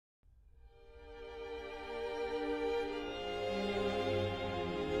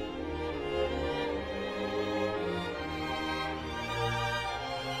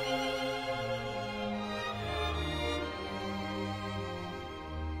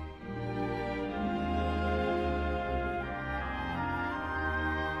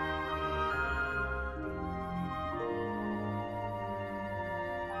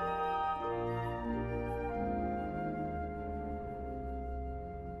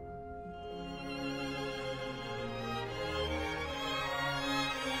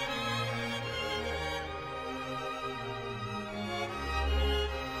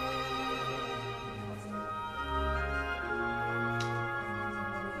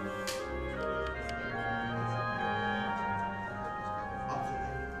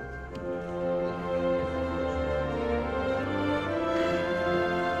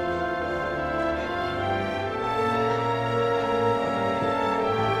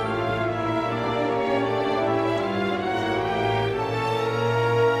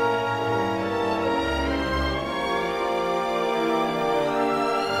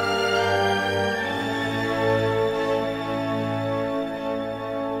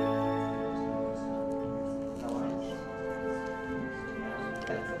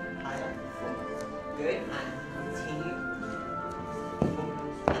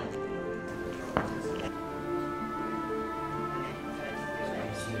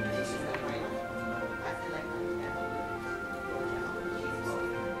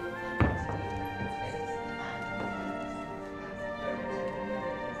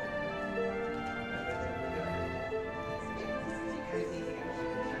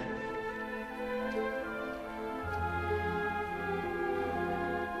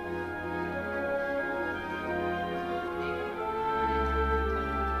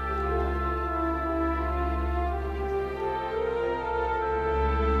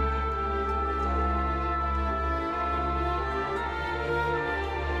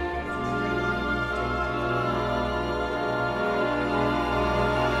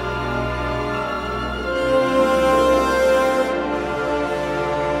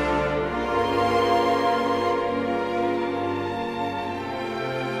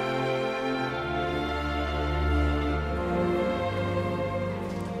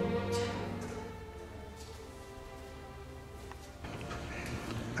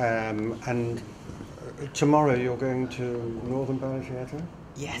And tomorrow you're going to Northern Ballet Theatre?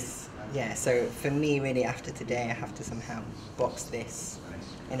 Yes, yeah, so for me really after today I have to somehow box this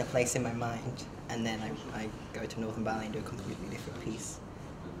in a place in my mind, and then I go to Northern Ballet and do a completely different piece.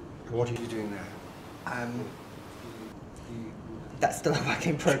 What are you doing there? That's still a work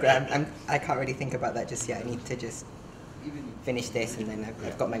in program. I can't really think about that just yet. I need to just finish this, and then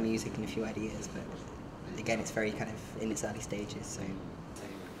I've got my music and a few ideas, but again it's very kind of in its early stages. So.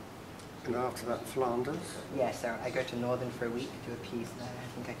 And after that, Flanders? Yeah, so I go to Northern for a week, do a piece there. I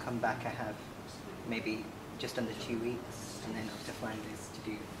think I come back, I have maybe just under 2 weeks, and then off to Flanders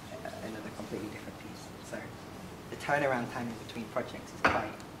to do another completely different piece. So the turnaround time in between projects is quite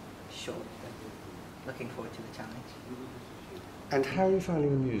short, but looking forward to the challenge. And how are you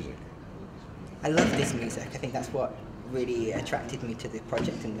finding the music? I love this music. I think that's what really attracted me to the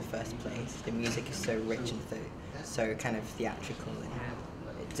project in the first place. The music is so rich and so kind of theatrical, and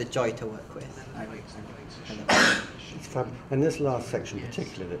it's a joy to work with. I love it. It's fun. And this last section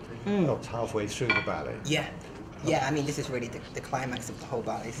particularly, that's halfway through the ballet. Yeah. Yeah, I mean, this is really the climax of the whole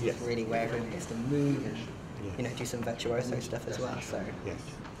ballet. This is really where everyone gets to move and you know, do some virtuoso stuff as well. So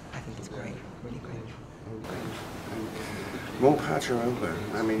I think it's great, really great. More power to your elbow.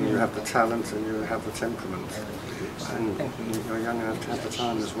 I mean, you have the talent and you have the temperament. And you're young enough to have the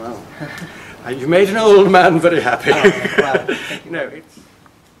time as well. You made an old man very happy. Well, no, it's...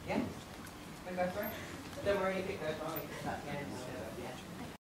 Yeah, we'll go for it. Don't worry, you pick those on. Yeah.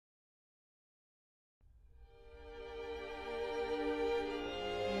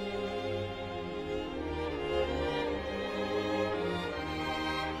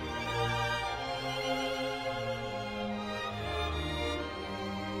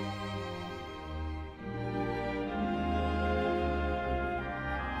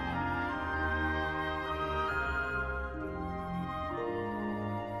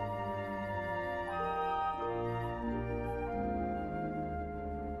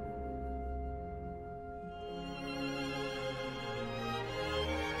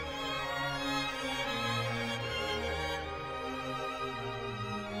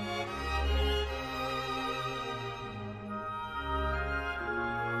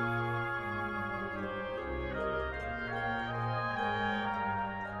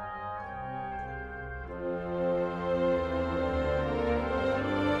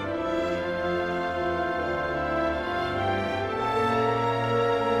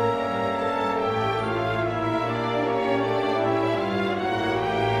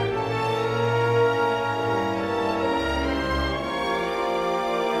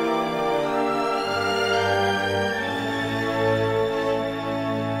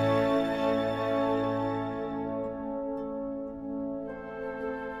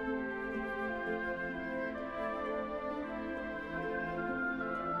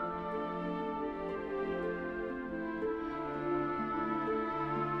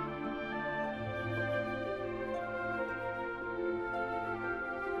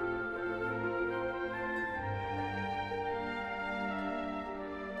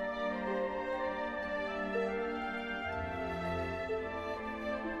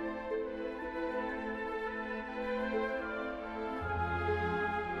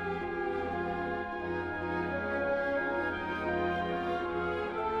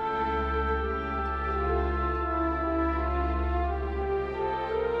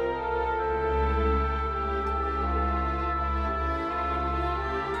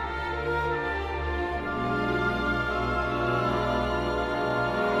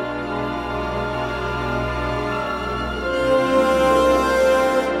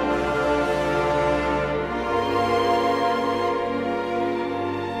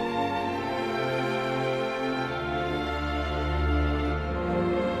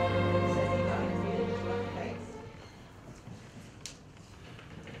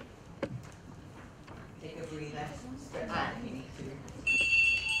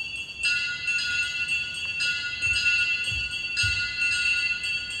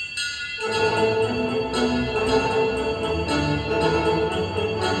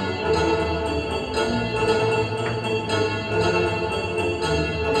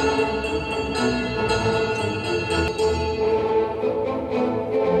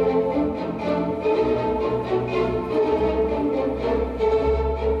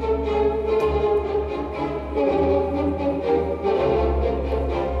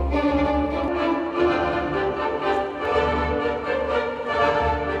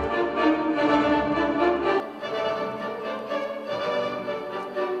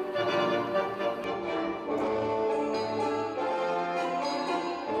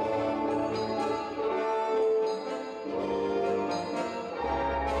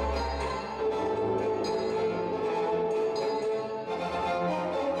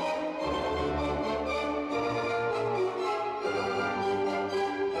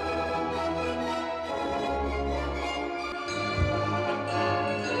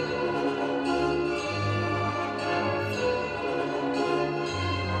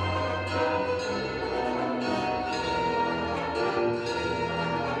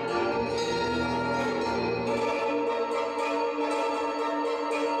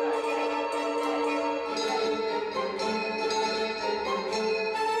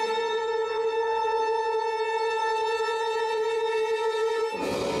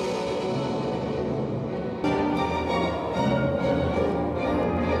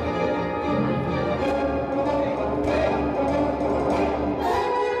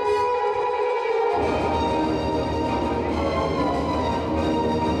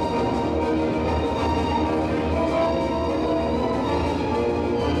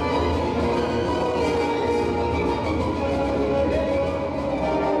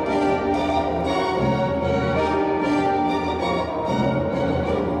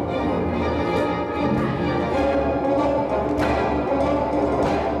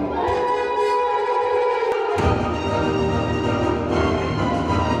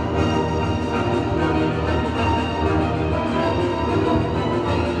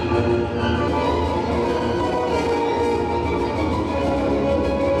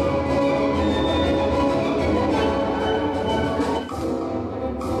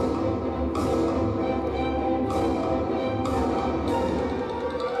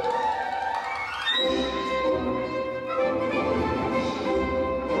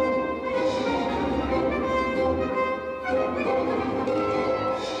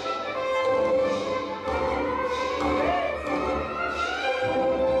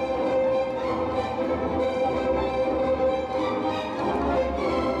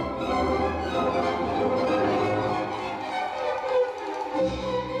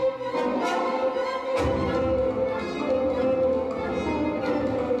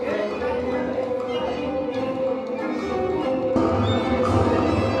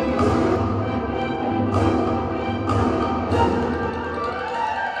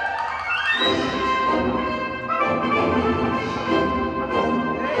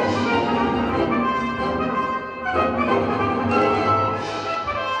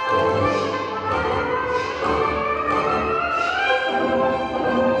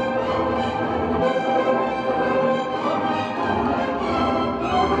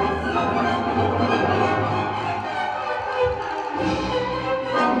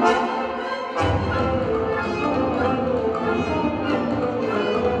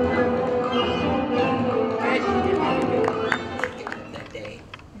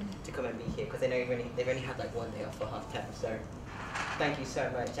 so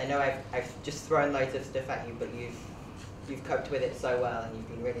much. I know I've just thrown loads of stuff at you, but you've coped with it so well, and you've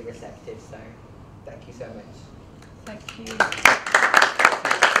been really receptive. So thank you so much. Thank you.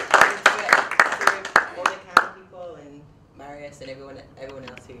 All the camera people and Marius and everyone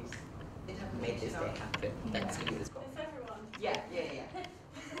else who's made this day happen. Thanks to you as well. It's everyone. Yeah.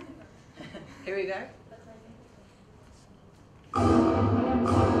 Here we go.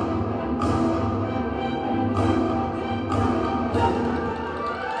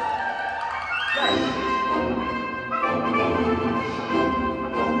 Right.